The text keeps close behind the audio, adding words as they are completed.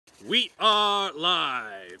We are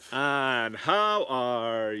live! And how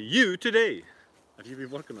are you today? Have you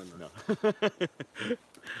been working on that? No.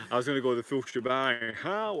 I was going to go the full shebang.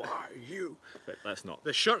 How are you? But that's not.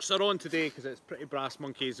 The shirts are on today because it's pretty brass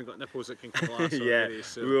monkeys and got nipples that can collapse Yeah, already.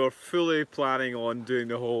 So. we were fully planning on doing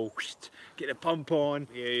the whole get a pump on.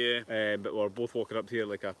 Yeah. But we're both walking up here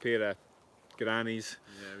like a pair of grannies.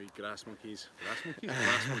 Yeah, we grass monkeys.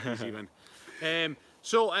 Grass monkeys even.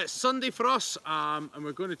 So it's Sunday for us, and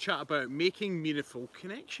we're going to chat about making meaningful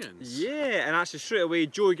connections. Yeah, and actually straight away,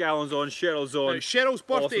 Joey Gallon's on, Cheryl's on. Now, Cheryl's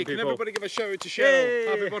birthday. Awesome Can people. everybody give a shout out to Cheryl? Yay!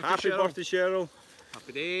 Happy birthday, Happy Cheryl. birthday, Cheryl.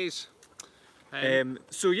 Happy days.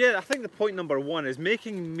 So yeah, I think the point number one is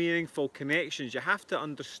making meaningful connections. You have to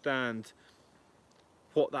understand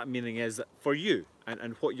what that meaning is for you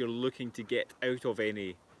and what you're looking to get out of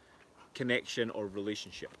any connection or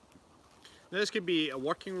relationship. Now this could be a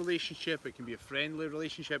working relationship, it can be a friendly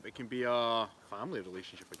relationship, it can be a family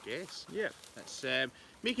relationship, I guess. Yeah. It's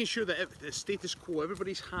making sure that the status quo,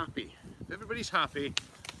 everybody's happy. If everybody's happy.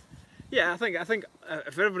 Yeah, I think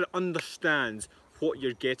if everybody understands what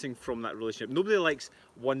you're getting from that relationship. Nobody likes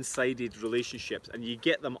one-sided relationships, and you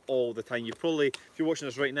get them all the time. If you're watching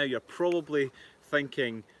this right now, you're probably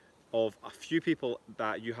thinking of a few people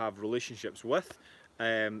that you have relationships with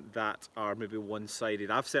that are maybe one-sided.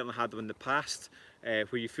 I've certainly had them in the past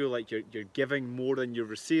where you feel like you're giving more than you're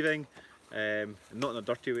receiving, not in a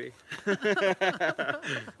dirty way.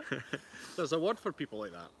 There's a word for people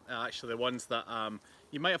like that, actually, the ones that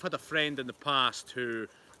you might have had a friend in the past who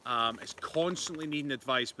is constantly needing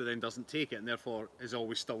advice but then doesn't take it and therefore is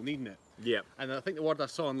always still needing it. Yeah. And I think the word I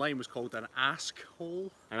saw online was called an ask hole.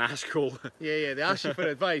 An asshole. Yeah, they ask you for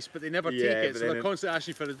advice but they never take it, so they're constantly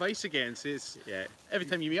asking you for advice again. So it's, every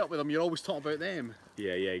time you meet up with them, you're always talking about them.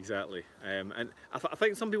 Yeah, exactly. And I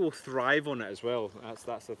think some people thrive on it as well.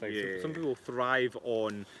 That's the thing. Yeah. Some people thrive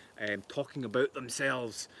on talking about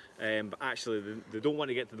themselves, but actually they don't want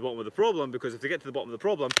to get to the bottom of the problem, because if they get to the bottom of the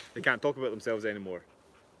problem, they can't talk about themselves anymore.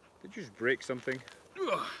 Did you just break something?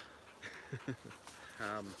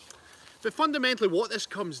 But fundamentally what this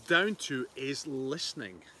comes down to is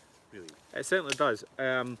listening, really. It certainly does.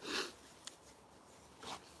 The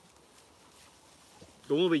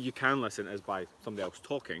only way you can listen is by somebody else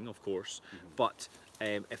talking, of course, but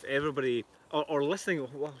if everybody, or listening,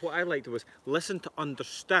 what I liked was listen to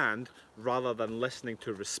understand rather than listening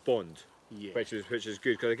to respond. Yeah. Which is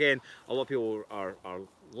good, because again, a lot of people are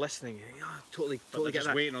listening, totally They're get just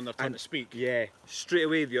that. waiting on their turn to speak. Yeah, straight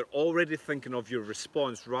away you're already thinking of your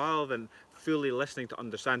response rather than fully listening to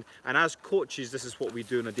understand. And as coaches, this is what we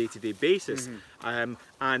do on a day-to-day basis.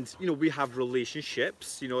 And you know, we have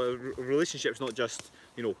relationships. You know, relationships not just,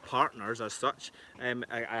 you know, partners as such.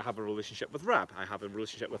 I have a relationship with Rab. I have a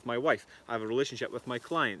relationship with my wife. I have a relationship with my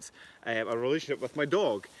clients. A relationship with my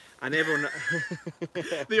dog. And everyone.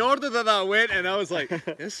 The order that went in, I was like,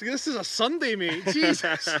 this is a Sunday, mate.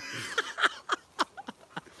 Jesus.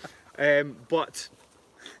 But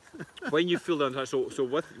when you feel that, so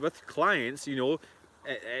with clients, you know,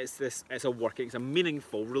 it's a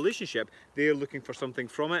meaningful relationship. They're looking for something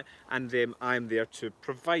from it, and I'm there to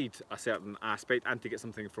provide a certain aspect and to get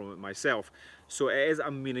something from it myself. So it is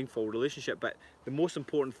a meaningful relationship, but the most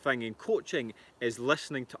important thing in coaching is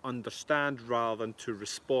listening to understand rather than to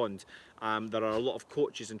respond. There are a lot of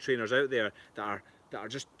coaches and trainers out there that are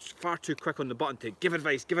just far too quick on the button to give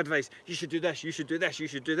advice, you should do this, you should do this, you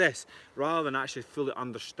should do this, rather than actually fully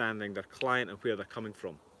understanding their client and where they're coming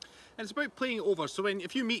from. And it's about playing it over. So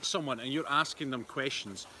if you meet someone and you're asking them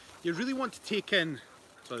questions, you really want to take in,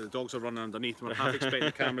 sorry, the dogs are running underneath, we're half expecting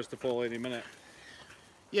the cameras to fall any minute.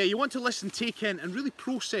 Yeah, you want to listen, take in, and really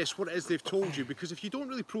process what it is they've told you, because if you don't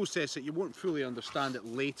really process it, you won't fully understand it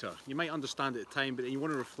later. You might understand it at the time, but then you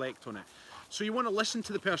want to reflect on it. So you want to listen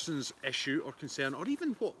to the person's issue or concern, or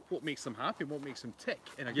even what makes them happy, what makes them tick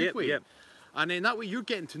in a good way. Yep. And then that way you're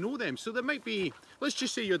getting to know them. So there might be, let's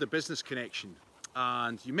just say you're the business connection,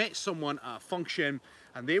 and you met someone at a function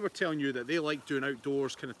and they were telling you that they like doing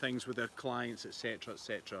outdoors kind of things with their clients, etc,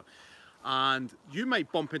 etc. And you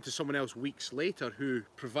might bump into someone else weeks later who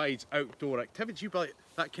provides outdoor activities. You'll be like,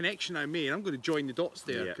 that connection I made, I'm going to join the dots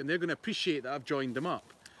there, and they're going to appreciate that I've joined them up.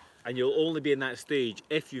 And you'll only be in that stage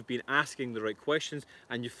if you've been asking the right questions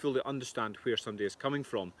and you fully understand where somebody is coming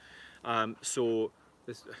from.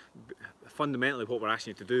 Fundamentally what we're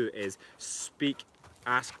asking you to do is speak,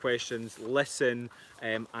 ask questions, listen,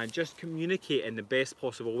 and just communicate in the best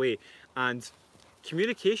possible way. And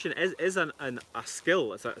communication is a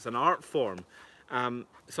skill, it's an art form.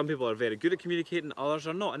 Some people are very good at communicating, others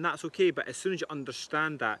are not, and that's okay, but as soon as you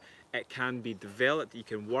understand that, it can be developed, you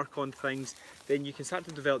can work on things, then you can start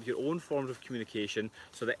to develop your own forms of communication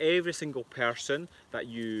so that every single person that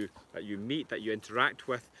you meet, that you interact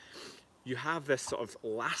with, you have this sort of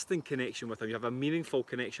lasting connection with them, you have a meaningful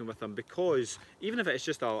connection with them, because even if it's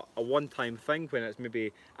just a one-time thing, when it's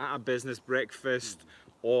maybe at a business breakfast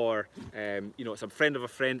or you know, it's a friend of a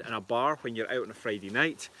friend in a bar when you're out on a Friday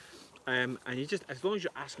night, and you just, as long as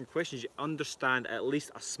you're asking questions, you understand at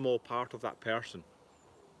least a small part of that person.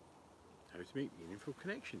 How to make meaningful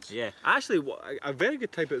connections. Yeah, actually, a very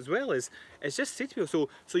good type as well is just say to people,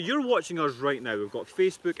 so you're watching us right now, we've got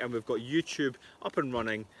Facebook and we've got YouTube up and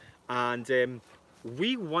running, and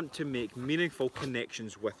we want to make meaningful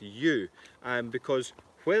connections with you, because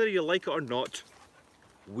whether you like it or not,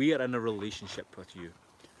 we are in a relationship with you.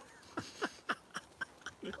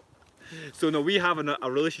 So no, we have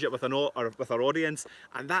a relationship with our audience,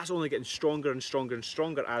 and that's only getting stronger and stronger and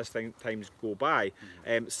stronger as times go by.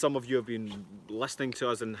 Some of you have been listening to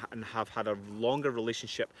us and have had a longer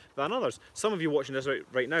relationship than others. Some of you watching this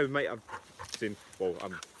right now might have seen, well,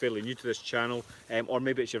 I'm fairly new to this channel, or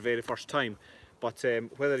maybe it's your very first time. But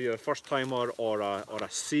whether you're a first timer or a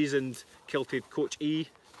seasoned Kilted Coach E,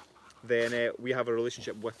 then we have a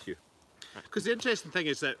relationship with you. Because the interesting thing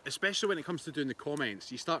is that, especially when it comes to doing the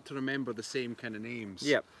comments, you start to remember the same kind of names.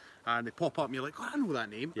 Yep. And they pop up and you're like, oh, I know that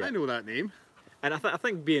name, Yep. I know that name. And I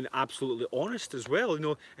think being absolutely honest as well, you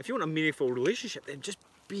know, if you want a meaningful relationship, then just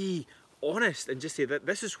be honest and just say that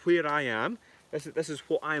this is where I am, this is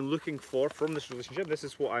what I'm looking for from this relationship, this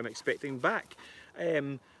is what I'm expecting back.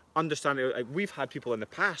 Understanding, we've had people in the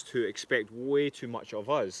past who expect way too much of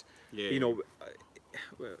us. Yeah. You know,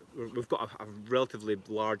 we've got a relatively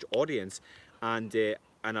large audience, and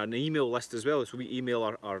an email list as well, so we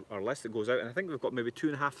email our list that goes out, and I think we've got maybe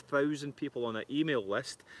 2,500 people on an email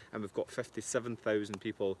list, and we've got 57,000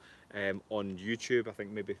 people on YouTube, I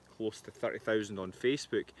think maybe close to 30,000 on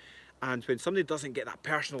Facebook. And when somebody doesn't get that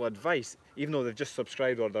personal advice, even though they've just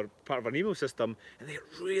subscribed or they're part of an email system, and they get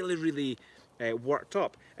really worked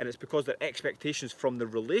up, and it's because their expectations from the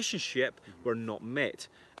relationship were not met.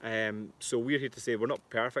 So we're here to say we're not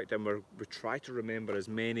perfect, and we try to remember as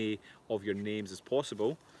many of your names as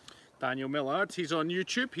possible. Daniel Millard, he's on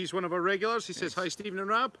YouTube, he's one of our regulars. He says, hi Stephen and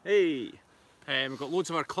Rab. Hey! We've got loads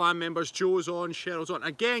of our clan members. Joe's on, Cheryl's on.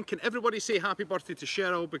 Again, can everybody say happy birthday to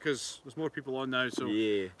Cheryl, because there's more people on now, so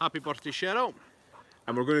yeah. Happy birthday, Cheryl.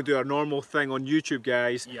 And we're going to do our normal thing on YouTube,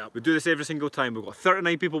 guys. Yep. We do this every single time. We've got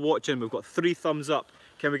 39 people watching, we've got 3 thumbs up.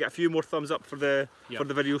 Can we get a few more thumbs up for the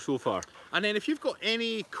video so far? And then if you've got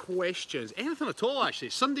any questions, anything at all actually,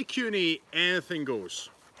 Sunday Q&A, anything goes.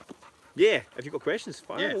 Yeah, if you've got questions,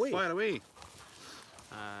 fire away. Fire away.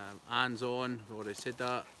 Anne's on, we've already said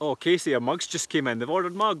that. Oh, Casey, our mugs just came in. They've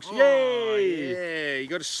ordered mugs. Oh, yay! Yeah, you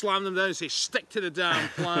got to slam them down and say, stick to the damn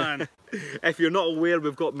plan. If you're not aware,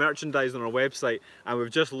 we've got merchandise on our website, and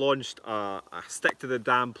we've just launched a stick to the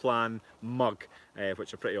damn plan mug,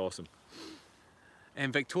 which are pretty awesome.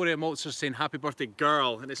 And Victoria Maltzer's saying happy birthday,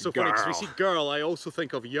 girl. And it's so funny because we see girl, I also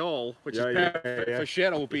think of y'all, which is perfect for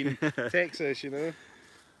Cheryl being Texas, you know.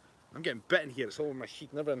 I'm getting bitten here, it's all over my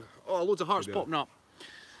sheet and everything. Oh, loads of hearts popping up.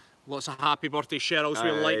 Lots of happy birthday Cheryls,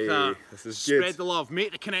 we like that. This is Spread good. the love,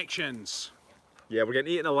 make the connections. Yeah, we're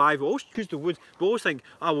getting eaten alive. We always choose the woods. We always think,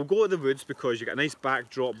 we'll go to the woods because you get a nice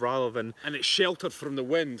backdrop rather than... And it's sheltered from the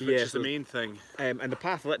wind, which is the main thing. And the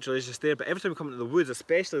path literally is just there, but every time we come into the woods,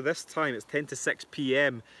 especially this time, it's 10 to 6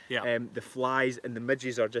 PM, the flies and the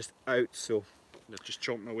midges are just out, so... They're just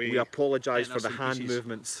chomping away. We apologise for the some hand pieces.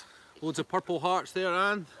 movements. Loads of purple hearts there,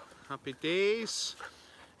 Anne. Happy days.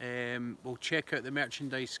 We'll check out the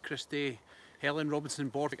merchandise, Christy. Helen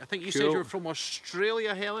Robinson Borvik. I think you said you were from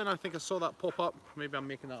Australia, Helen. I think I saw that pop up. Maybe I'm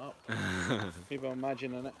making that up. Maybe I'm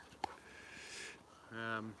imagining it.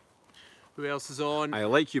 Who else is on? I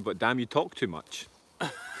like you, but damn, you talk too much.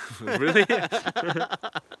 Really?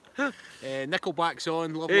 Nickelback's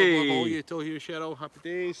on. Love, hey. love all you. Tell you, Cheryl. Happy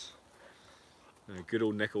days. Good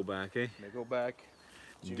old Nickelback, eh? Nickelback.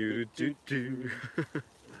 Do do do.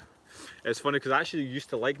 It's funny because I actually used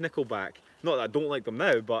to like Nickelback. Not that I don't like them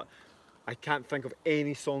now, but I can't think of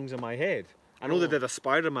any songs in my head. I know they did a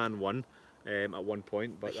Spider-Man one at one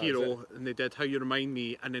point, but Hero, and they did How You Remind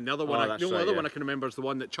Me, and then the other one, the only other one I can remember is the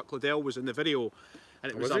one that Chuck Liddell was in the video,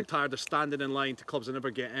 and it was I'm tired of standing in line to clubs I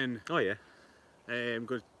never get in. Oh yeah.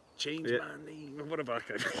 Go change my name, whatever.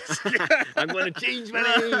 I'm going to change my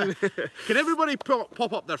name. Can everybody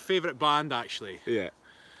pop up their favourite band actually? Yeah.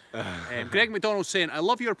 Greg McDonald saying, I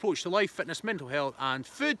love your approach to life, fitness, mental health and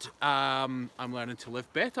food. I'm learning to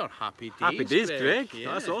live better. Happy days, Happy days, Greg.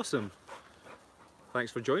 Yeah. That's awesome.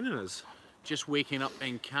 Thanks for joining us. Just waking up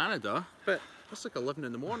in Canada. But That's like 11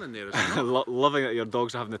 in the morning there, isn't it? Loving that your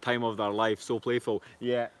dogs are having the time of their life, so playful.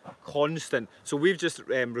 Yeah, constant. So we've just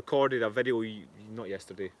recorded a video, not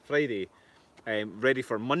yesterday, Friday, ready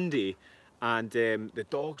for Monday, and the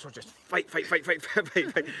dogs are just fight.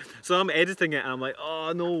 So I'm editing it and I'm like,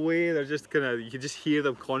 oh no way, they're just kind of, you can just hear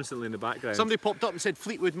them constantly in the background. Somebody popped up and said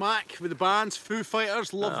Fleetwood Mac with the bands, Foo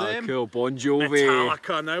Fighters, love them. Cool, Bon Jovi.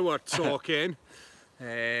 Metallica, now we're talking.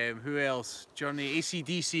 Who else? Journey,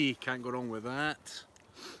 AC/DC, can't go wrong with that.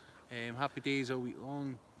 Happy Days all week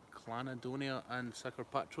long. Clanadonia and Sucker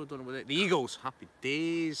Patro, don't know what that. The Eagles, Happy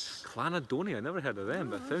Days. Clanadonia, I never heard of them,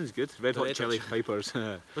 but sounds good. Red Hot Chili Pipers.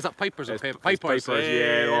 Was that Pipers or Pipers? Pipers,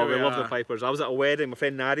 yeah, oh, we love the Pipers. I was at a wedding, my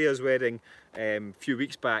friend Nadia's wedding, a few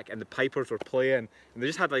weeks back, and the Pipers were playing, and they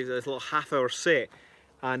just had like this little half-hour set.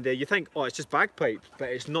 And you think, oh, it's just bagpipes, but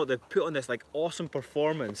it's not. They put on this like awesome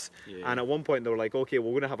performance, and at one point they were like, okay, well,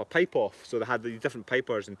 we're going to have a pipe off. So they had these different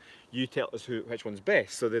pipers, and you tell us which one's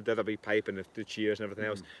best. So they did a big pipe and the cheers and everything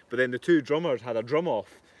else. But then the two drummers had a drum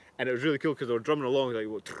off, and it was really cool because they were drumming along. Like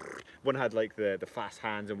one had like the fast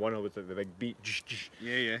hands, and one was like the big beat.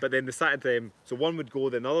 Yeah. But then they started, so one would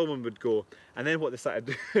go, then another one would go, and then what they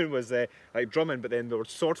started doing was like drumming, but then they were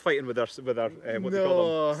sword fighting with their what they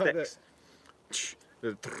call them, sticks.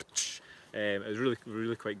 It was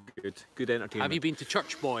really quite good entertainment. Have you been to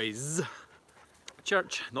church, boys?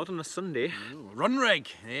 Church, not on a Sunday. Run rig,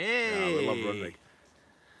 hey! Yeah, we love Run Rig.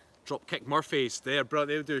 Dropkick Murphys, they'll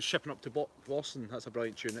do Shipping Up to Boston, that's a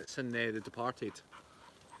brilliant tune, it's in The Departed.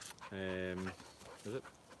 Is it?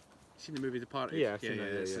 Seen the movie Departed? Yeah, I've seen that,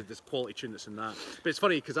 it's yeah. this quality tune that's in that. But it's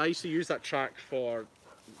funny because I used to use that track for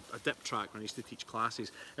a dip track when I used to teach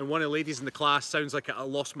classes, and one of the ladies in the class sounds like I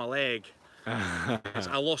lost my leg.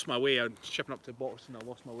 I lost my way. I'm shipping up to Boston. I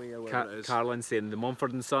lost my way, or whatever it is. Carlin saying the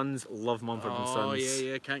Mumford and Sons, love Mumford and Sons. Oh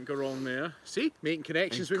yeah, can't go wrong there. See, making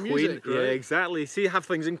connections with Queen, music, right? Yeah, exactly. See, have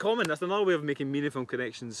things in common. That's another way of making meaningful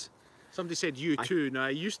connections. Somebody said U2. Now I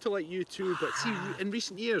used to like U2, but see, in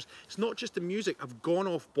recent years, it's not just the music. I've gone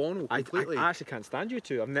off Bono completely. I actually can't stand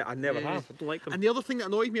U2. I never have. I don't like them. And the other thing that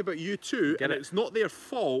annoyed me about U2, and it's not their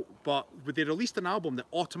fault, but they released an album that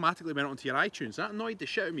automatically went onto your iTunes. That annoyed the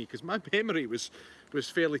shit out of me because my memory was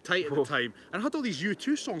fairly tight at the time, and I had all these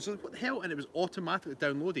U2 songs. I was like, what the hell? And it was automatically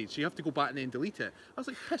downloaded, so you have to go back and then delete it. I was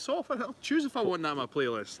like, piss off! I'll choose if I want that on my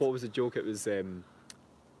playlist. What was the joke? It was,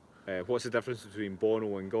 what's the difference between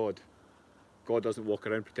Bono and God? God doesn't walk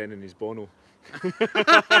around pretending he's Bono.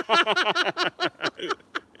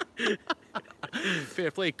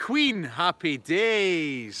 Fair play. Queen, Happy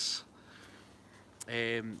Days.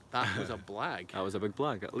 That was a blag. That was a big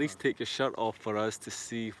blag. At least take your shirt off for us to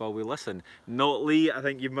see while we listen. Not Lee, I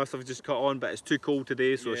think you must have just caught on, but it's too cold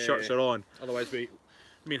today, so shirts are on. Otherwise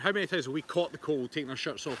I mean, how many times have we caught the cold taking our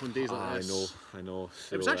shirts off on days like this? I know.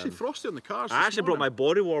 So, it was actually frosty on the cars. I actually brought my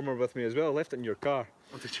body warmer with me as well. I left it in your car.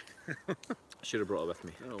 Oh, did you? Should have brought it with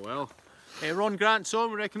me. Oh well. Ron Grant's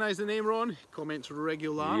on, we recognise the name, Ron. Comments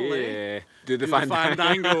regularly. Yeah. Do the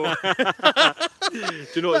fandango. Do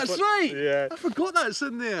you know That's right. Yeah. I forgot that's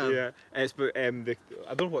in there. Yeah. It's but I don't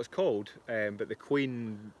know what it's called, but the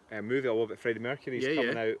Queen movie all about Freddie Mercury is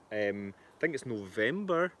coming out. I think it's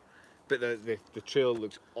November. But the trailer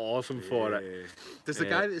looks awesome for it. Does the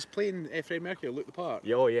guy that's playing Freddie Mercury look the part?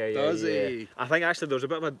 Yeah, yeah. Does he? I think actually there's a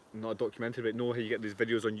bit of not a documentary, but know how you get these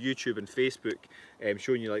videos on YouTube and Facebook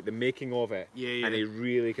showing you like the making of it. Yeah. And he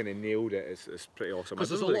really kind of nailed it. It's pretty awesome. I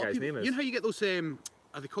don't know what the guy's name is. You know how you get those, are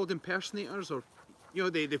they called impersonators, or you know,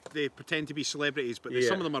 they pretend to be celebrities, but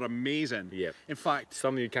some of them are amazing. Yeah. In fact,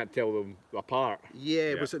 some of you can't tell them apart.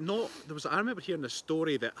 Yeah. Was it not? I remember hearing a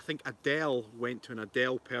story that I think Adele went to an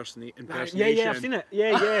Adele impersonation. Yeah, I've seen it.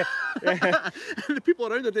 Yeah. And the people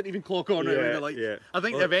around her didn't even clock on. Yeah, I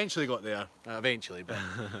think they eventually got there. Eventually, but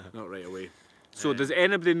not right away. So does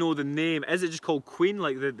anybody know the name? Is it just called Queen,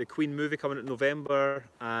 like the Queen movie coming out in November?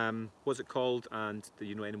 What's it called? And do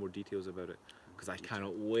you know any more details about it? Because I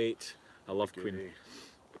cannot wait. I love Queen.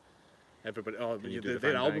 Everybody,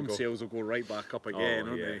 their album sales will go right back up again,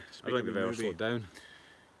 aren't they? I don't think they've ever slowed down.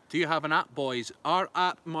 Do you have an app, boys? Our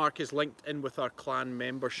app, Mark, is linked in with our clan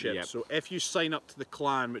membership. Yep. So if you sign up to the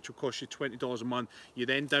clan, which will cost you $20 a month, you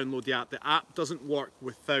then download the app. The app doesn't work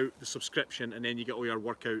without the subscription, and then you get all your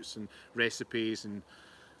workouts and recipes and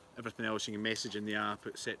everything else. You can message in the app,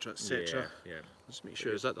 etc., etc. Yeah. Let's make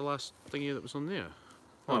sure. Is that the last thingy that was on there?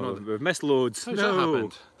 Oh no, we've missed loads. How's that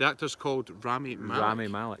happened? The actor's called Rami Malek. Rami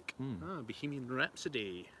Malek. Bohemian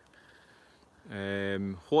Rhapsody.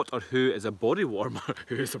 What or who is a body warmer?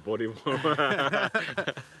 Who is a body warmer?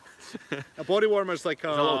 A body warmer is like it's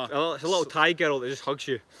a little Thai girl that just hugs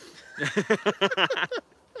you.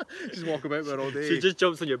 Just walk about there all day. She just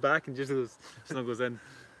jumps on your back and just snuggles in.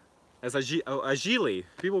 It's a gilet.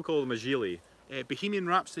 People call them a gilet. Bohemian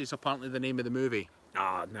Rhapsody is apparently the name of the movie.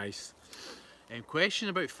 Ah, nice. Question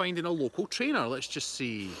about finding a local trainer. Let's just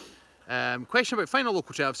see. Question about finding a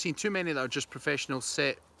local trainer. I've seen too many that are just professional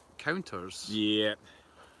set counters. Yeah.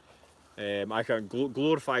 I can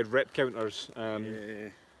glorified rep counters.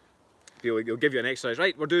 They'll give you an exercise.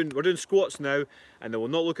 Right, we're doing squats now, and they will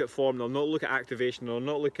not look at form. They'll not look at activation. They'll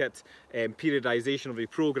not look at periodization of the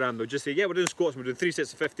program. They'll just say, yeah, we're doing squats. We're doing 3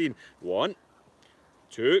 sets of 15. 1,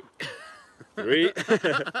 2, 3.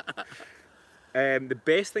 The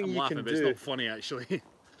best thing you can do. It's not funny actually.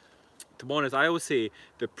 To be honest, I always say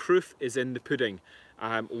the proof is in the pudding.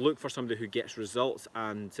 Look for somebody who gets results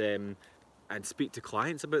and speak to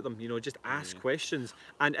clients about them. You know, just ask questions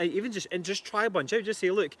and even just try a bunch out. Just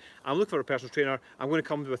say, look, I'm looking for a personal trainer. I'm going to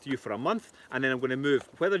come with you for a month, and then I'm going to move.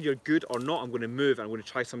 Whether you're good or not, I'm going to move. And I'm going to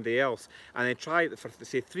try somebody else, and then try it for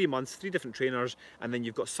say 3 months, 3 different trainers, and then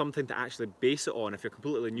you've got something to actually base it on. If you're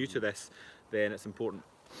completely new to this, then it's important.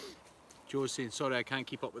 Joe's saying, sorry, I can't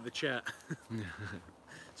keep up with the chat.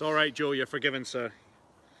 It's all right, Joe. You're forgiven, sir.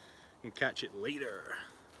 You can catch it later.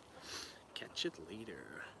 Catch it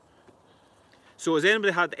later. So has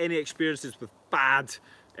anybody had any experiences with bad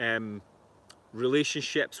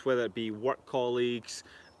relationships, whether it be work colleagues,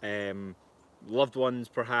 loved ones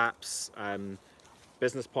perhaps,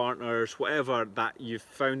 business partners, whatever, that you've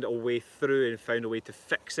found a way through and found a way to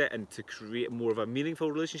fix it and to create more of a meaningful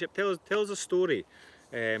relationship? Tell us a story,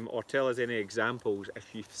 or tell us any examples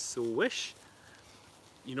if you so wish.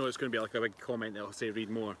 You know it's going to be like a big comment that'll say read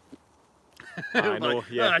more. I know, like,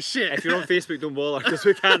 yeah. Ah, shit. If you're on Facebook, don't bother because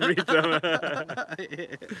we can't read them.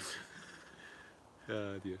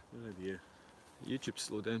 Oh dear. Oh dear. YouTube,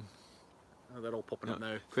 slow down. Oh, they're all popping up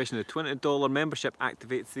now. Question: the $20 membership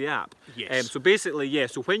activates the app. Yes. So basically, yeah.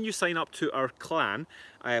 So when you sign up to our clan,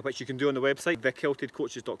 which you can do on the website,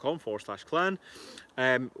 thekiltedcoaches.com/clan,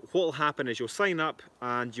 what will happen is you'll sign up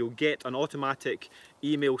and you'll get an automatic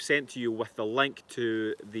email sent to you with the link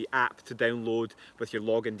to the app to download with your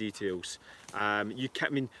login details.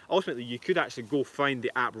 Ultimately, you could actually go find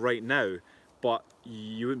the app right now, but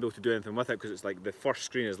you wouldn't be able to do anything with it because it's like the first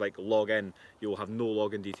screen is like log in. You'll have no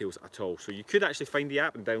login details at all. So you could actually find the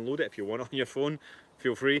app and download it if you want it on your phone.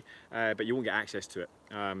 Feel free, but you won't get access to it.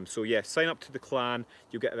 So yeah, sign up to the clan.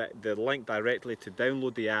 You'll get the link directly to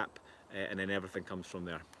download the app, and then everything comes from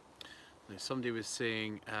there. Somebody was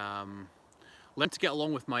saying, learn to get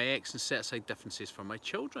along with my ex and set aside differences for my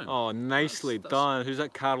children. Oh, nicely done. Who's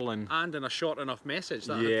that, Carolyn? And in a short enough message.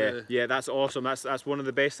 Yeah, that's awesome. That's one of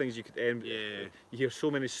the best things you could. Yeah. You hear so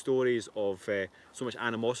many stories of so much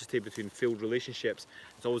animosity between failed relationships.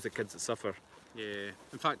 It's always the kids that suffer. Yeah.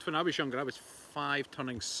 In fact, when I was younger, I was 5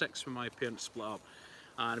 turning 6 when my parents split up.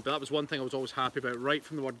 But that was one thing I was always happy about. Right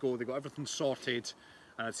from the word go, they got everything sorted.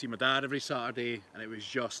 And I'd see my dad every Saturday, and it was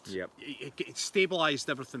just, it stabilised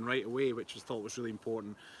everything right away, which I thought was really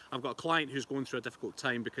important. I've got a client who's going through a difficult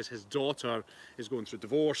time because his daughter is going through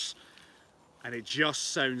divorce, and it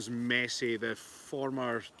just sounds messy. The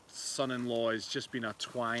former son-in-law has just been a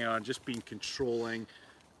twanger, just been controlling.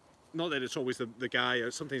 Not that it's always the guy,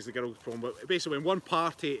 or sometimes the girl's problem, but basically when one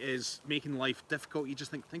party is making life difficult, you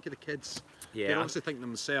just think of the kids. Yeah. They obviously think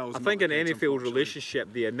themselves. I think in any failed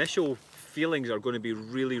relationship, the initial feelings are going to be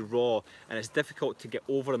really raw, and it's difficult to get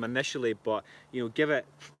over them initially, but give it,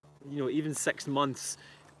 even 6 months,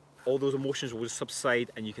 all those emotions will subside,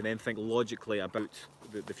 and you can then think logically about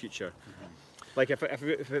the future. Like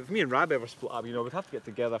if me and Rab ever split up, we'd have to get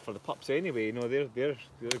together for the pups anyway. They're going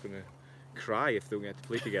to cry if they don't get to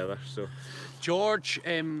play together. So George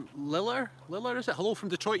Liller is it? Hello from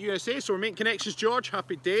Detroit, USA. So we're making connections, George.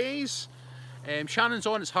 Happy days. Shannon's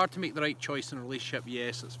on. It's hard to make the right choice in a relationship.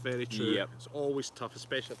 Yes, it's very true. Yep. It's always tough,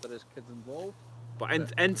 especially if there is kids involved. But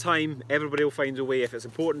in time, everybody will find a way if it's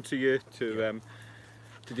important to you to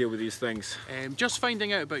deal with these things. Just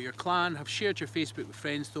finding out about your clan. Have shared your Facebook with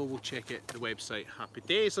friends though. We'll check it, the website. Happy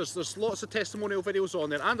days. There's lots of testimonial videos on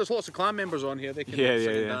there, and there's lots of clan members on here. They can sing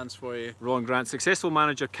and dance for you. Ron Grant, successful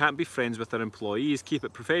manager can't be friends with their employees. Keep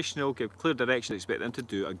it professional, give clear direction, expect them to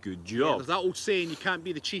do a good job. Yeah, there's that old saying, you can't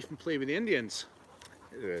be the chief and play with the Indians.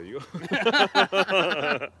 There you go.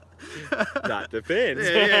 That depends.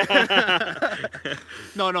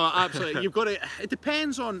 No, absolutely. You've got to. It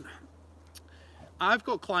depends on. I've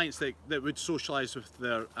got clients that would socialise with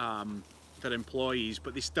their employees,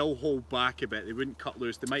 but they still hold back a bit. They wouldn't cut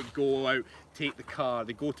loose. They might go out, take the car,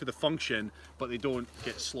 they go to the function, but they don't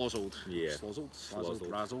get slozzled. Yeah. Slozzled,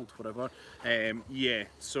 razzled, whatever. Yeah.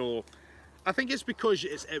 So I think it's because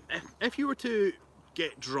if you were to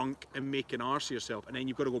get drunk and make an arse of yourself, and then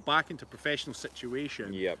you've got to go back into a professional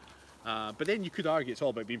situation. Yep. But then you could argue it's all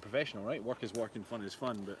about being professional, right? Work is work and fun is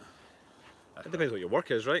fun, but... It depends what your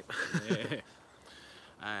work is, right?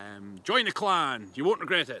 Join the clan, you won't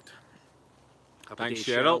regret it. Happy Thanks,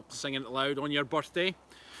 day, Cheryl. Singing it loud on your birthday.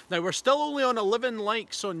 Now we're still only on 11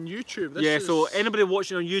 likes on YouTube. This is... So anybody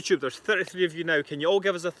watching on YouTube, there's 33 of you now. Can you all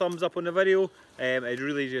give us a thumbs up on the video? It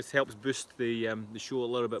really just helps boost the show a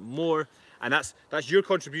little bit more, and that's your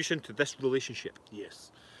contribution to this relationship.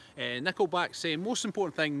 Yes. Nickelback saying, most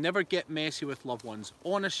important thing, never get messy with loved ones.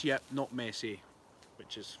 Honest yet not messy,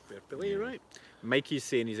 which is fair play, right? Mikey's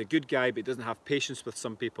saying he's a good guy, but he doesn't have patience with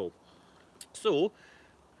some people. So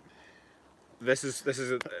this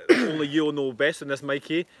is only you'll know best on this,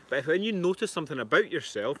 Mikey. But if when you notice something about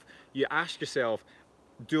yourself, you ask yourself,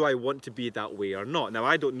 do I want to be that way or not? Now,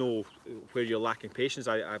 I don't know where you're lacking patience.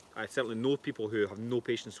 I certainly know people who have no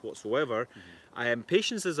patience whatsoever.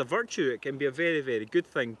 Patience is a virtue. It can be a very, very good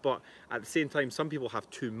thing, but at the same time, some people have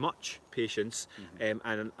too much patience and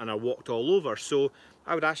are walked all over. So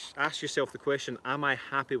I would ask yourself the question, am I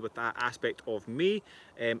happy with that aspect of me?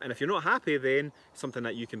 And if you're not happy, then something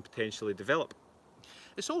that you can potentially develop.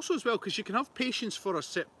 It's also as well because you can have patience for a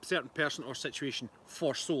certain person or situation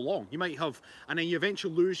for so long. You might have, and then you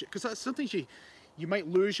eventually lose, because that's sometimes you might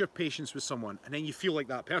lose your patience with someone, and then you feel like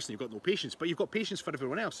that person, you've got no patience, but you've got patience for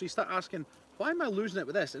everyone else. So you start asking, why am I losing it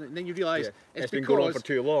with this? And then you realise it's been going on for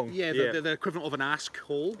too long. Yeah, the equivalent of an ask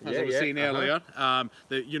hole, as I was saying earlier.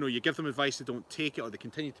 That you give them advice, they don't take it, or they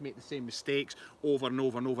continue to make the same mistakes over and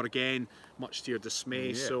over and over again, much to your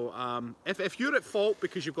dismay. So if you're at fault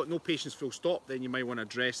because you've got no patience full stop, then you might want to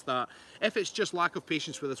address that. If it's just lack of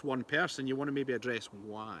patience with this one person, you want to maybe address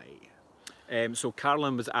why. So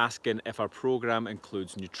Carolyn was asking if our program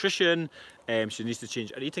includes nutrition. She needs to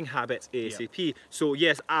change her eating habits ASAP. So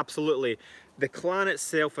yes, absolutely. The clan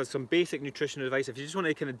itself has some basic nutrition advice. If you just want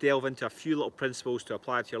to kind of delve into a few little principles to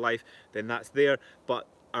apply to your life, then that's there. But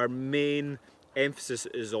our main emphasis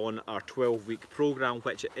is on our 12-week program,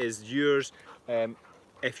 which is yours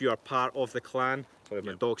if you are part of the clan. Sorry,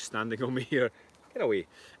 my dog's standing on me here. Get away.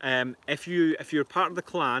 If you're part of the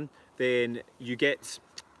clan, then you get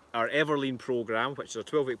our Everlean program, which is a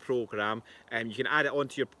 12-week program, and you can add it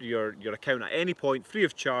onto your account at any point, free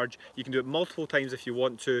of charge. You can do it multiple times if you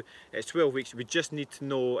want to. It's 12 weeks. We just need to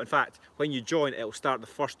know, in fact, when you join, it'll start the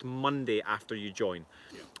first Monday after you join.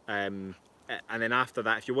 And then after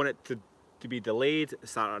that, if you want it to be delayed,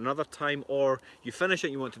 start at another time, or you finish it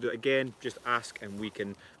and you want to do it again, just ask and we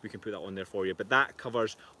can put that on there for you. But that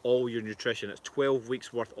covers all your nutrition. It's 12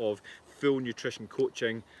 weeks worth of full nutrition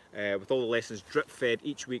coaching with all the lessons drip fed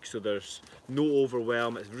each week, so there's no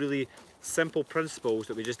overwhelm. It's really simple principles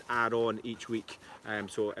that we just add on each week,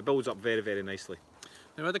 so it builds up very, very nicely.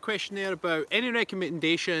 Now, I had a question there about any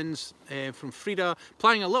recommendations from Frida.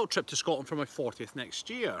 Planning a little trip to Scotland for my 40th next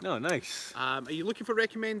year. Oh, nice. Are you looking for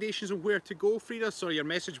recommendations on where to go, Frida? Sorry, your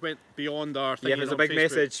message went beyond our thing. Yeah, if it's a big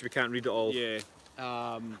message, we can't read it all. Yeah.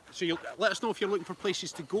 So you let us know if you're looking for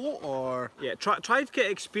places to go, or... Yeah, try to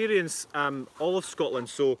get experience all of Scotland.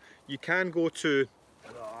 So you can go to...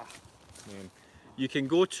 You can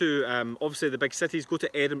go to, obviously, the big cities. Go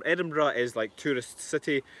to Edinburgh. Edinburgh is like tourist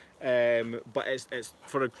city, but it's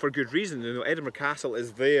for good reason. You know, Edinburgh Castle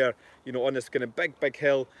is there, you know, on this kind of big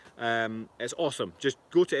hill. It's awesome. Just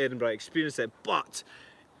go to Edinburgh, experience it, but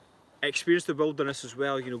experience the wilderness as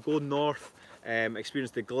well. You know, go north,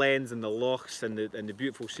 experience the glens and the lochs and the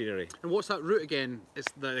beautiful scenery. And what's that route again?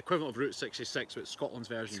 It's the equivalent of Route 66, but it's Scotland's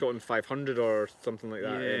version. Scotland 500 or something like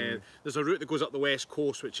that. Yeah, there's a route that goes up the west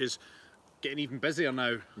coast, which is getting even busier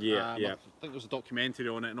now. Yeah. I think there's a documentary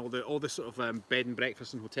on it, and all the sort of bed and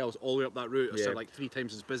breakfast and hotels all the way up that route are like 3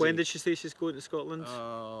 times as busy. When did she say she's going to Scotland?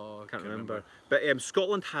 Oh, I can't remember. But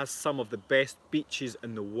Scotland has some of the best beaches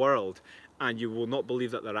in the world, and you will not believe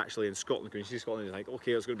that they're actually in Scotland. When you see Scotland, you're like,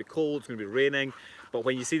 okay, it's going to be cold, it's going to be raining, but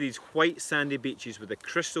when you see these white sandy beaches with the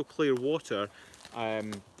crystal clear water,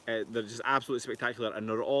 they're just absolutely spectacular, and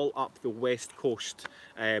they're all up the west coast,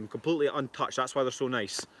 completely untouched. That's why they're so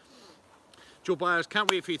nice. Joe Byers, can't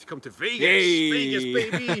wait for you to come to Vegas. Yay!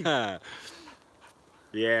 Vegas, baby.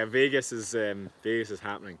 Yeah, Vegas is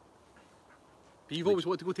happening. But you've always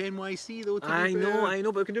wanted to go to NYC though. I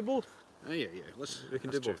know, but we can do both. Oh, yeah. We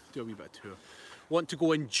can do both. Do a wee bit of tour. Want to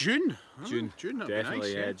go in June? June, that'd definitely.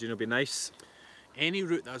 Be nice, yeah, June will be nice. Any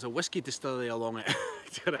route that has a whiskey distillery along it.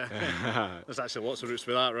 There's actually lots of routes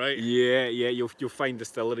for that, right? Yeah, you'll find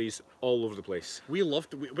distilleries all over the place. We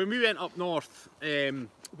loved it. When we went up north,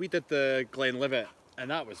 we did the Glenlivet,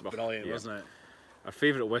 and that was brilliant, wasn't it? Our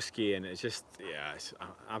favourite whiskey, and it's just, it's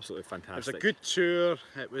absolutely fantastic. It was a good tour.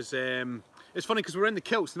 It was It's funny because we were in the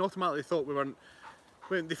kilts and automatically thought we weren't.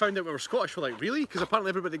 When they found out we were Scottish, we're like, really? Because apparently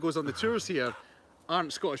everybody that goes on the tours here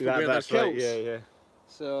aren't Scottish, but wear their kilts. Right, yeah.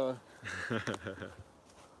 So.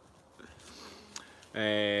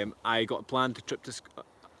 I got planned to trip to.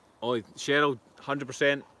 Oh, Cheryl,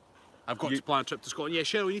 100%. I've got to plan a trip to Scotland. Yeah,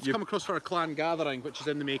 Cheryl, you need to come across for a clan gathering, which is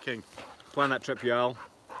in the making. Plan that trip, y'all.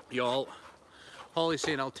 Y'all. Holly's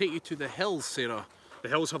saying, I'll take you to the hills, Sarah. The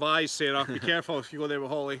hills have eyes, Sarah. Be careful if you go there with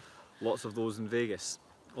Holly. Lots of those in Vegas.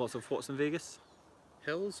 Lots of what's in Vegas?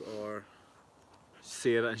 Hills or?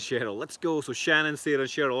 Sarah and Cheryl. Let's go. So Shannon, Sarah and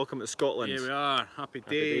Cheryl all come to Scotland. Here we are. Happy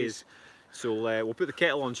days. So we'll put the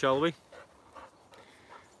kettle on, shall we?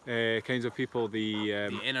 Kinds of people, the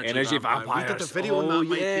energy vampires. We did a video on that,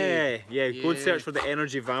 Mikey. Yeah. Go and search for the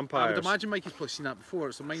energy vampires. I would imagine Mikey's probably seen that before.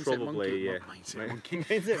 It's a mindset Probably, monkey. yeah. Mindset monkey.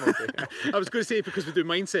 Mindset monkey. I was going to say because we do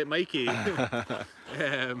mindset Mikey.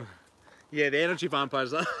 Yeah, the energy vampires.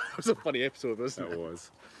 That was a funny episode, wasn't it? It was.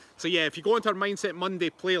 So yeah, if you go into our Mindset Monday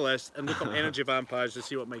playlist and look up energy vampires, you'll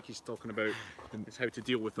see what Mikey's talking about. It's how to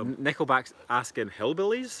deal with them. Nickelback's asking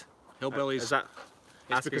hillbillies. Hillbillies. Is that?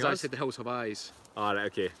 It's because I said the hills have eyes. All right.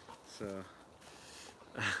 Okay. So.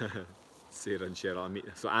 Sarah and Cheryl,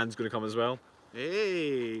 so Anne's going to come as well.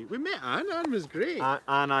 Hey, we met Anne. Anne was great.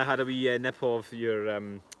 Anne, I had a wee nip of your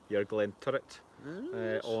Glen Turret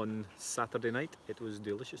Yes. on Saturday night. It was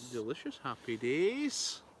delicious. Delicious. Happy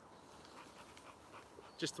days.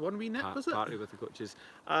 Just the one wee nip, was it? Party with the coaches.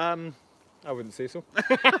 I wouldn't say so.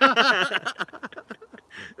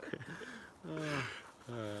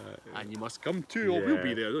 And you must come too. Oh, we'll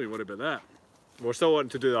be there. Don't you worry about that. We're still wanting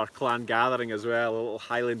to do our clan gathering as well, a little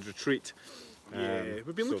Highland retreat. Yeah,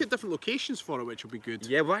 we've been looking at different locations for it, which will be good.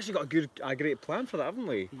 Yeah, we've actually got a great plan for that, haven't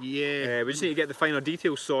we? Yeah. We just need to get the final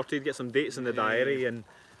details sorted, get some dates in the diary, and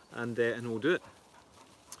we'll do it.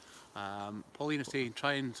 Paulina's saying,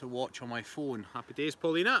 trying to watch on my phone. Happy days,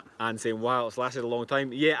 Paulina. And saying, wow, it's lasted a long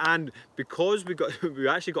time. Yeah, and because we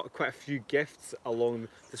actually got quite a few gifts along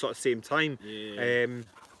the sort of same time. Yeah.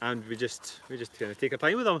 And we just kind of take our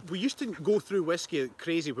time with them. We used to go through whiskey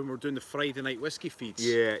crazy when we were doing the Friday night whiskey feeds.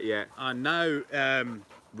 Yeah. And now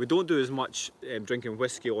We don't do as much drinking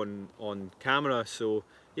whiskey on camera, so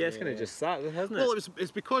yeah, it's kind of just sat, hasn't it? Well,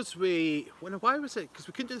 it's because why was it? Because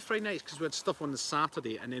we couldn't do the Friday nights because we had stuff on the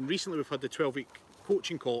Saturday, and then recently we've had the 12-week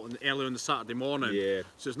coaching call early on the Saturday morning. Yeah.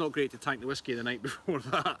 So it's not great to tank the whiskey the night before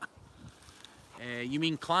that. You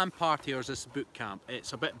mean clan party or is this boot camp?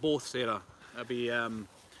 It's a bit both, Sarah. It'll be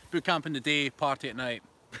boot camp in the day, party at night.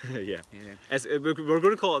 Yeah. We're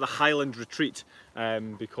going to call it the Highland Retreat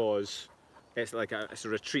because it's a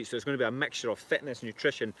retreat, so it's going to be a mixture of fitness,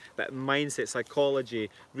 nutrition, but mindset, psychology,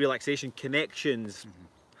 relaxation, connections,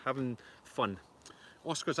 having fun.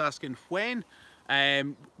 Oscar's asking when.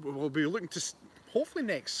 We'll be looking to hopefully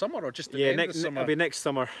next summer or just at the end of the summer. It'll be next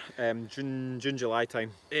summer, June, July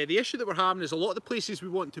time. The issue that we're having is a lot of the places we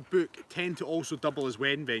want to book tend to also double as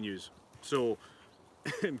wedding venues. So,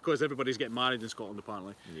 because everybody's getting married in Scotland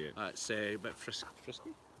apparently, it's a bit frisky.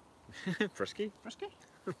 Frisky? Frisky?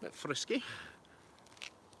 A bit frisky.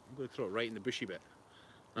 I'm going to throw it right in the bushy bit.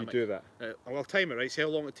 You do that. I'll time it, right? See how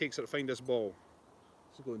long it takes her to find this ball.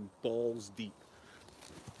 It's going balls deep.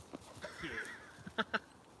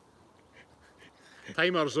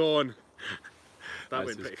 Timer's on. That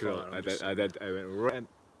went pretty far. I went right.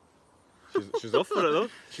 She's off for it though.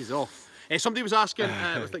 She's off. Somebody was asking,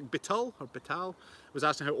 it was like Bital was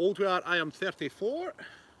asking how old we are. I am 34.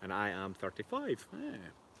 And I am 35. Yeah.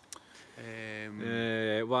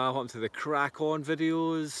 What happened to the crack on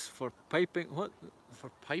videos for piping? What? For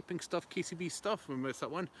piping stuff, KCB stuff. We missed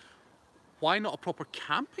that one. Why not a proper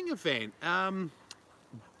camping event?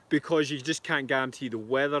 Because you just can't guarantee the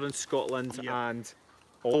weather in Scotland, and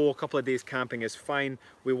although a couple of days camping is fine,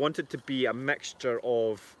 we want it to be a mixture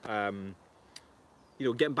of getting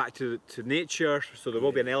back to nature, so there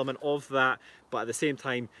will be an element of that, but at the same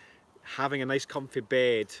time having a nice comfy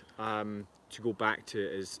bed to go back to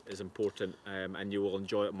is important, and you will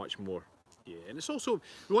enjoy it much more. Yeah, and it's also,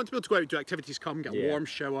 we want to be able to go out and do activities, come, get a warm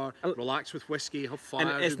shower, relax with whiskey, have fun,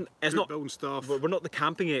 it's not building stuff. We're not the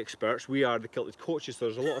camping experts, we are the Kilted coaches, so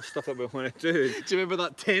there's a lot of stuff that we want to do. Do you remember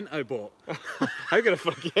that tent I bought? How could I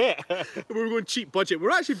forget? We were going cheap budget. We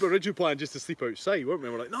were actually originally planning just to sleep outside, weren't we?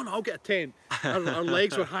 We're like, no, I'll get a tent. Our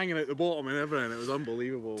legs were hanging out the bottom and everything. It was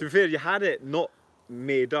unbelievable. To be fair, you had it not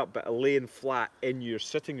made up, but laying flat in your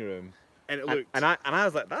sitting room. And it looked. And I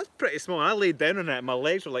was like, that's pretty small. And I laid down on it and my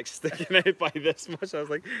legs were like sticking out by this much. I was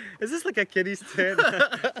like, is this like a kiddie's tent?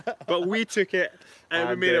 But we took it and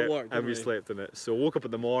we made it work. And we slept in it. So I woke up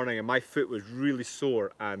in the morning and my foot was really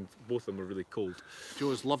sore and both of them were really cold.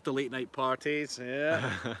 Joe's loved the late night parties.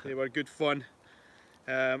 Yeah, they were good fun.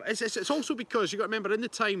 It's also because you got to remember, in the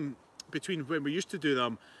time between when we used to do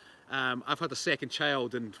them, I've had a second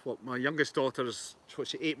child, and my youngest daughter's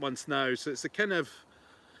 8 months now. So it's the kind of,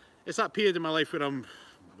 it's that period in my life where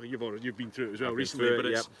you've been through it as well recently, but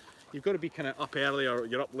it's, you've got to be kind of up early or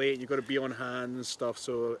you're up late. You've got to be on hand and stuff.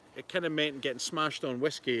 So it kind of meant getting smashed on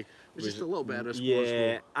whiskey was just a little bit irresponsible.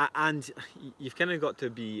 Yeah, and you've kind of got to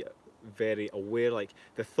be very aware, like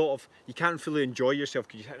the thought of you can't fully enjoy yourself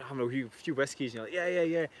because you have a few whiskeys and you're like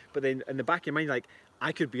yeah, but then in the back of your mind, like,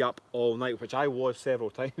 I could be up all night, which I was several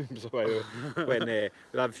times when we'd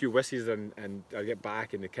have a few whiskeys and I get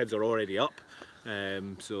back and the kids are already up.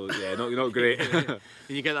 So yeah, not great. And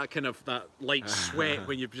you get that kind of that light sweat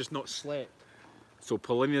when you've just not slept. So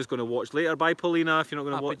Paulina's going to watch later. Bye Paulina, if you're not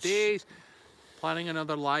going to watch. Days. Planning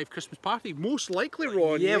another live Christmas party, most likely,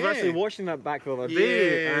 Ron. Yeah, we're actually watching that back the other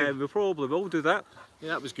day. We probably will do that.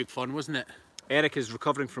 Yeah, that was good fun, wasn't it? Eric is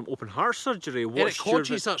recovering from open heart surgery. Eric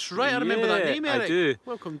Hodges, that's right. I remember that name, Eric. I do.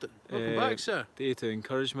 Welcome back, sir. Data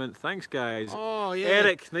encouragement. Thanks, guys. Oh, yeah.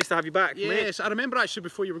 Eric, nice to have you back, mate. Yes, I remember actually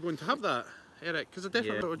before you were going to have that, Eric, because I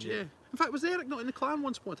definitely yeah. In fact, was Eric not in the clan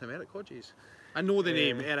once upon a time? Eric Hodges. I know the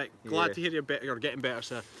name, Eric. Glad to hear you're getting better,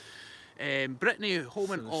 sir. Brittany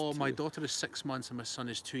Holman, my daughter is 6 months and my son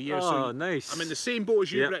is 2 years. Oh, so nice. I'm in the same boat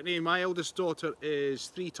as you, Brittany. My eldest daughter is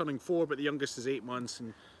 3 turning 4, but the youngest is 8 months.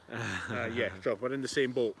 And yeah, so we're in the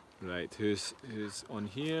same boat. Right, who's on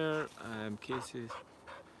here? Casey.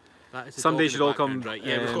 That is Someday should all come. Right,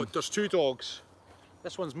 yeah, there's 2 dogs.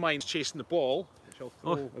 This one's mine, chasing the ball.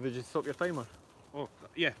 Oh, did you stop your timer? Oh,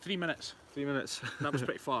 yeah, 3 minutes. 3 minutes. That was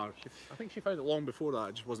pretty far. I think she found it long before that,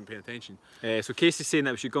 I just wasn't paying attention. So Casey's saying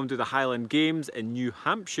that we should come to the Highland Games in New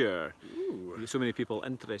Hampshire. Ooh. So many people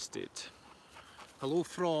interested. Hello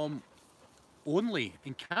from Only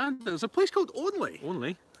in Canada. There's a place called Only.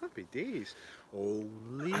 Only? Happy days.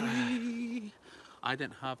 Only. I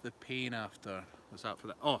didn't have the pain after. Was that for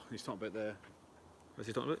that? Oh, he's talking about the... What's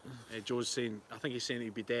he talking about? Joe's saying, I think he's saying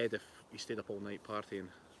he'd be dead if he stayed up all night partying.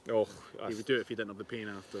 Oh, he would do it if he didn't have the pain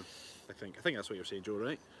after. I think that's what you're saying, Joe,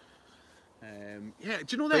 right? Yeah, do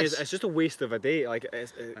you know this? It's just a waste of a day. Like,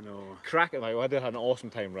 I know. Cracking. Like, I did have an awesome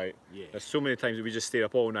time, right? Yeah. There's so many times that we just stayed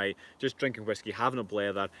up all night, just drinking whiskey, having a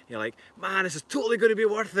blether. You're like, man, this is totally going to be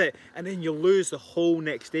worth it. And then you lose the whole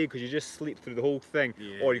next day because you just sleep through the whole thing,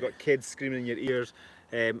 or you got kids screaming in your ears,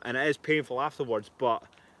 and it is painful afterwards. But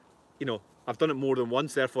you know, I've done it more than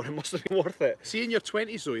once, therefore it must have been worth it. See, in your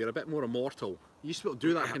 20s though, you're a bit more immortal. You used to be able to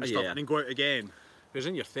do that kind of stuff and then go out again. Whereas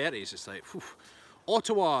in your 30s, it's like, whew.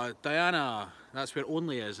 Ottawa, Diana, that's where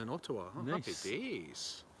Only is in Ottawa. Oh, nice. Happy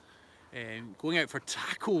days. Going out for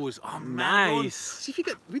tacos. Oh, man. Nice. See,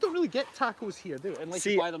 we don't really get tacos here, do we? Unless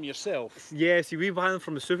you buy them yourself. Yeah, see, we buy them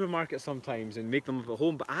from the supermarket sometimes and make them up at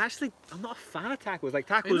home. But I'm not a fan of tacos. Like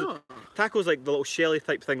tacos like the little shelly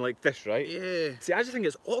type thing like this, right? Yeah. See, I just think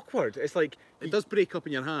it's awkward. It's like it does break up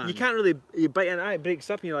in your hand. You can't really bite into it, it breaks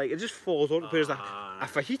up, and you're like, it just falls over. Whereas a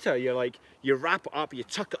fajita, you're like, you wrap it up, you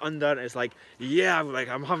tuck it under, and it's like, yeah,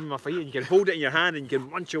 I'm having my fajita. And you can hold it in your hand and you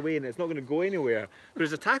can munch away, and it's not going to go anywhere.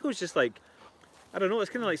 Whereas a taco's just like, I don't know,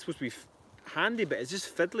 it's kind of like supposed to be handy, but it's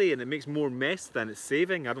just fiddly and it makes more mess than it's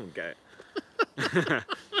saving. I don't get it.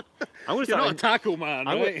 You're not a taco man,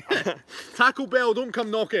 right? Taco Bell, don't come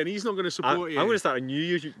knocking. He's not going to support you. I'm going to start a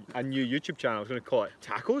new YouTube channel. I was going to call it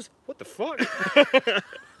Tacos. What the fuck?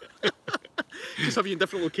 Just have you in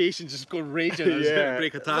different locations, just go raging and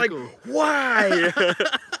break a taco. Like, why?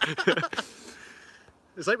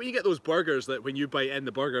 It's like when you get those burgers that when you bite in,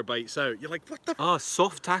 the burger bites out. You're like, what the? Ah,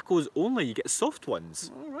 soft tacos only. You get soft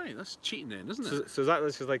ones. All right, that's cheating then, isn't it? So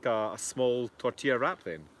this is like a small tortilla wrap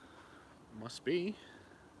then? Must be.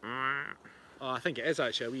 Oh, I think it is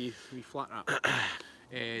actually a wee flat wrap.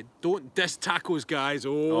 Don't diss tacos, guys.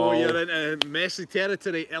 Oh, you're into messy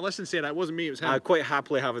territory. Listen, Sarah, it wasn't me, it was him. I'd quite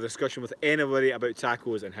happily have a discussion with anybody about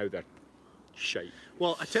tacos and how they're shite.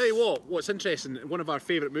 Well, I tell you what's interesting, one of our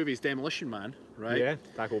favourite movies, Demolition Man, right? Yeah,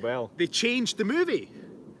 Taco Bell. They changed the movie.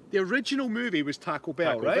 The original movie was Taco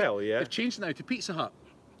Bell, right? Taco Bell, yeah. They've changed it now to Pizza Hut.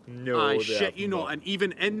 No, I shit you not. And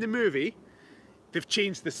even in the movie, they've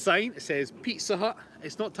changed the sign. It says Pizza Hut.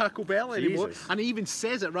 It's not Taco Bell anymore. And it even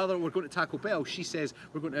says it, rather than we're going to Taco Bell, she says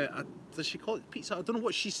we're going to, does she call it Pizza Hut? I don't know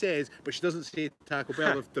what she says, but she doesn't say Taco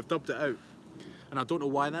Bell. They've dubbed it out. And I don't know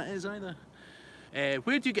why that is either.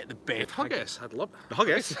 Where do you get the best haggis? I'd love the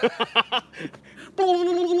haggis.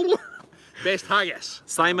 Best haggis.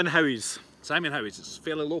 Simon Howes. Simon Howes. It's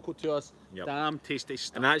fairly local to us. Yep. Damn tasty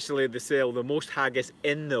stuff. And actually they sell the most haggis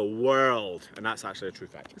in the world. And that's actually a true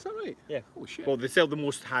fact. Is that right? Yeah. Oh shit. Well, they sell the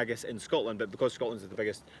most haggis in Scotland, but because Scotland is the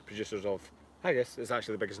biggest producers of haggis, it's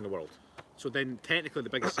actually the biggest in the world. So then technically the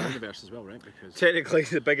biggest in the universe as well, right? Because Technically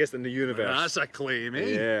the biggest in the universe. that's a claim, eh?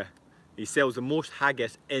 Yeah. He sells the most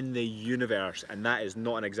haggis in the universe, and that is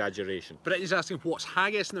not an exaggeration. Brittany's asking what's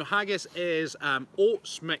haggis. Now haggis is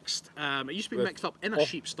oats mixed. It used to be mixed up in a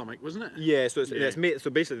sheep's stomach, wasn't it? Yeah, so it's made. So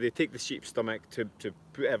basically, they take the sheep's stomach to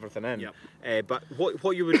put everything in. Yep. But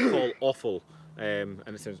what you would call offal, and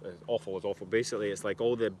it sounds awful is awful. Basically, it's like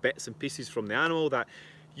all the bits and pieces from the animal that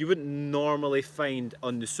you wouldn't normally find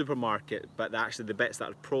on the supermarket, but actually the bits that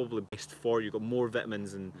are probably best for you. Got more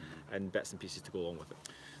vitamins and bits and pieces to go along with it.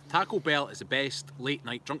 Taco Bell is the best late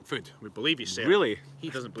night drunk food. We believe you, sir. Really? He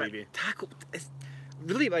doesn't believe you. Taco, it's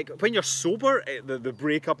really like when you're sober, the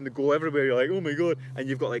break up and the go everywhere. You're like, oh my god, and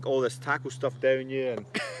you've got like all this taco stuff down you. And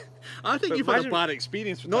I think you've had a bad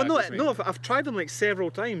experience with tacos, no. I've tried them like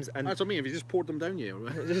several times, and that's what I mean. If you just poured them down you,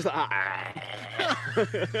 right? It's just like,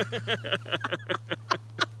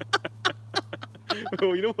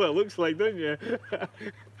 well, you know what it looks like, don't you?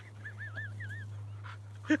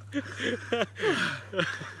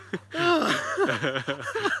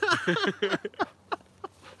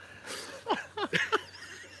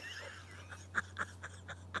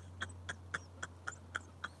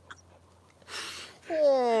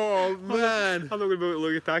 Oh man! I'm not going to be able to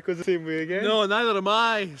look at tacos the same way again. No, neither am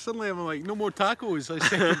I. Suddenly I'm like, no more tacos. I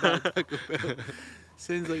second that Taco Bell.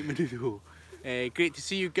 Sounds like menudo. Great to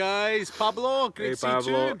see you guys. Pablo, great to see you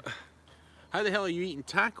too. How the hell are you eating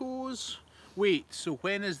tacos? Wait, so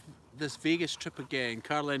when is this Vegas trip again?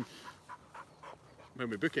 Carlin, when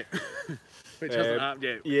we book it. Which hasn't happened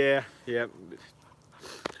yet. Yeah.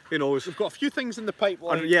 Who knows? We've got a few things in the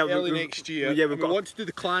pipeline early next year. Yeah, we want to do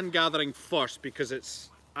the clan gathering first because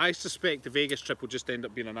I suspect the Vegas trip will just end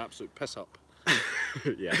up being an absolute piss up.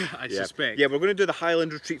 Yeah, I suspect. Yeah, we're going to do the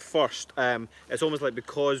Highland retreat first. It's almost like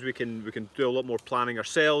because we can do a lot more planning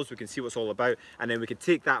ourselves, we can see what it's all about, and then we can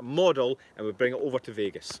take that model and we bring it over to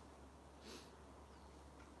Vegas.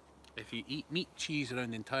 If you eat meat cheese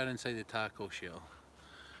around the entire inside the taco shell.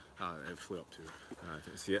 Ah, it flew up too. I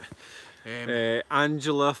didn't see it.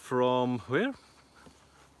 Angela from where?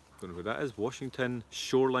 Don't know who that is. Washington,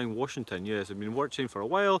 Shoreline, Washington. Yes, I've been watching for a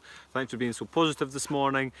while. Thanks for being so positive this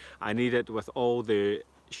morning. I need it with all the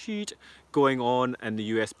shit going on in the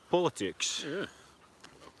US politics. Yeah.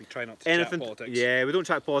 We try not to chat politics. Yeah, we don't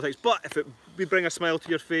chat politics, but if we bring a smile to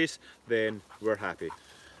your face, then we're happy.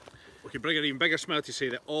 We can bring an even bigger smile to say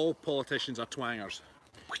that all politicians are twangers.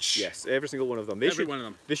 Yes, every single one of them. Every one of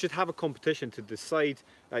them. They should have a competition to decide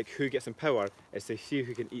like who gets in power, is to see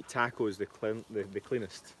who can eat tacos the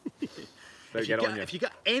cleanest. If you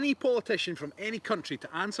get any politician from any country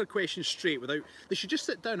to answer questions straight without, they should just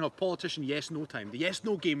sit down and have politician yes/no time. The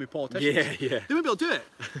yes/no game with politicians. Yeah. They won't be able to do it.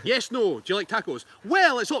 Yes, no. Do you like tacos?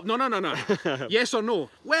 Well, it's all. No. Yes or no?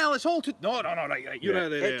 Well, it's all to. No. Right. You're out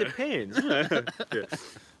there. It depends. Yeah.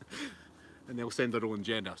 And they'll send their own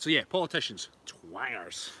agenda. So yeah, politicians,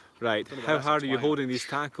 twangers. Right, how hard are you holding these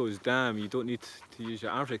tacos? Damn, you don't need to use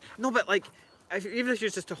your arms. No, but like, even if you're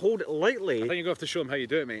just to hold it lightly. I think you're going to have to show them how you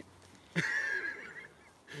do it, mate.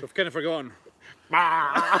 We've kind of forgotten.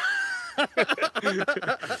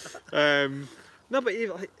 No, but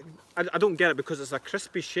even, like, I don't get it because it's a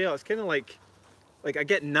crispy shell. It's kind of like I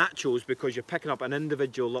get nachos because you're picking up an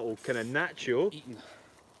individual little kind of nacho. Eating.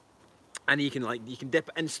 And you can dip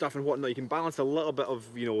it in stuff and whatnot. You can balance a little bit of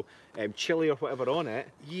chili or whatever on it.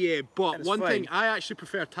 Yeah, but one thing, I actually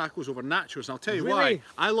prefer tacos over nachos, and I'll tell you why.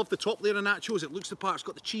 I love the top layer of nachos. It looks the part. It's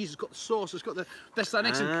got the cheese. It's got the sauce. It's got the this, that,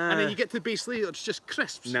 next, and then you get to the base layer. It's just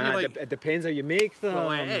crisps. Nah, like, it depends how you make them.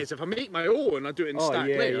 Well, it is. If I make my own, I do it in stacked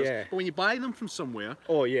layers. But when you buy them from somewhere,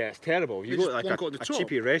 oh yeah, it's terrible. You go to like a top.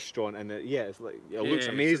 cheapy restaurant, and it looks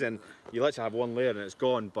amazing. You literally have one layer and it's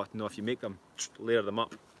gone. But no, if you make them, layer them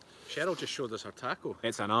up. Cheryl just showed us her taco.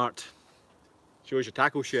 It's an art. Shows your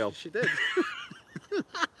taco shell. She did.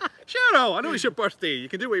 Cheryl, I know it's your birthday. You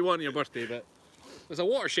can do what you want on your birthday, but there's a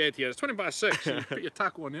watershed here. It's 6:20. And you put your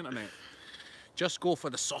taco on the internet. Just go for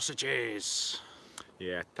the sausages.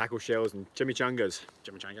 Yeah, taco shells and chimichangas.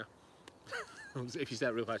 Chimichanga. If you say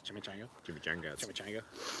it real fast, chimichanga. Chimichangas. Chimichanga.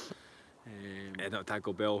 Not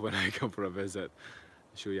Taco Bell when I come for a visit.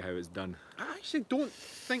 Show you how it's done. I actually don't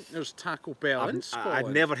think there's Taco Bell in Scotland.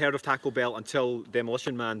 I'd never heard of Taco Bell until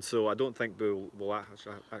Demolition Man, so I don't think we'll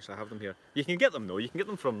actually have them here. You can get them though. You can get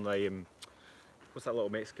them from the what's that little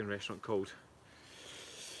Mexican restaurant called?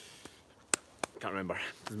 Can't remember.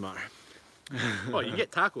 Doesn't matter. Well, you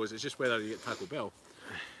get tacos, it's just whether you get Taco Bell.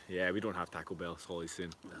 Yeah, we don't have Taco Bell, it's Holly's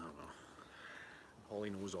soon. No. Holly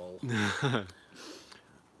knows all.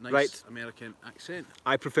 Nice Right. American accent.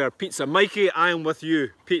 I prefer pizza. Mikey, I am with you.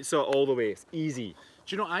 Pizza all the way. It's easy.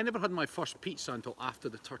 Do you know, I never had my first pizza until after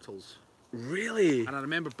the Turtles. Really? And I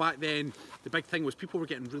remember back then, the big thing was people were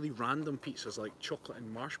getting really random pizzas, like chocolate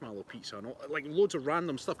and marshmallow pizza, and all, like loads of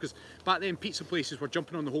random stuff, because back then pizza places were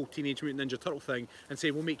jumping on the whole Teenage Mutant Ninja Turtle thing and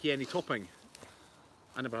saying, we'll make you any topping.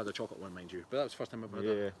 I never had a chocolate one, mind you, but that was the first time I ever had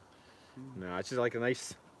that. No, I just like a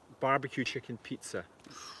nice barbecue chicken pizza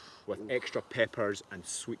with extra peppers and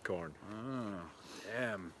sweet corn.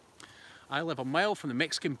 Damn. I live a mile from the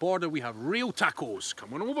Mexican border. We have real tacos.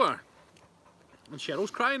 Come on over. And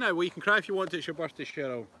Cheryl's crying now. Well, you can cry if you want to. It's your birthday,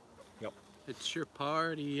 Cheryl. Yep. It's your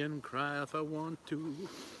party and cry if I want to.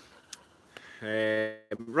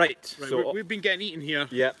 Right. So we've been getting eaten here.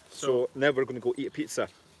 yeah. So now we're going to go eat a pizza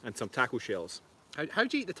and some taco shells. How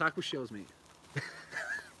do you eat the taco shells, mate?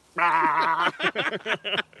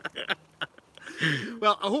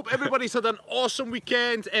 Well, I hope everybody's had an awesome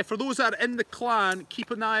weekend. For those that are in the clan, keep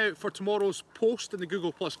an eye out for tomorrow's post in the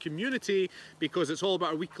Google Plus community, because it's all about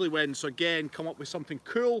our weekly wins. So again, come up with something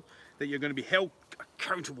cool that you're going to be held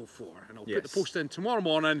accountable for. And I'll put the post in tomorrow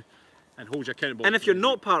morning and hold you accountable. And if you're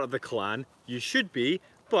not part of the clan, you should be.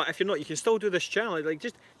 But if you're not, you can still do this challenge. Like,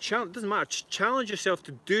 just challenge, doesn't matter. Challenge yourself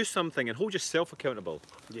to do something and hold yourself accountable.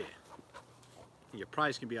 Yeah. Your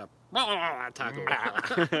prize can be a taco.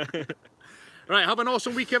 Right, have an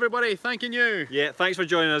awesome week, everybody. Thanking you. Yeah, thanks for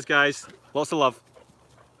joining us, guys. Lots of love.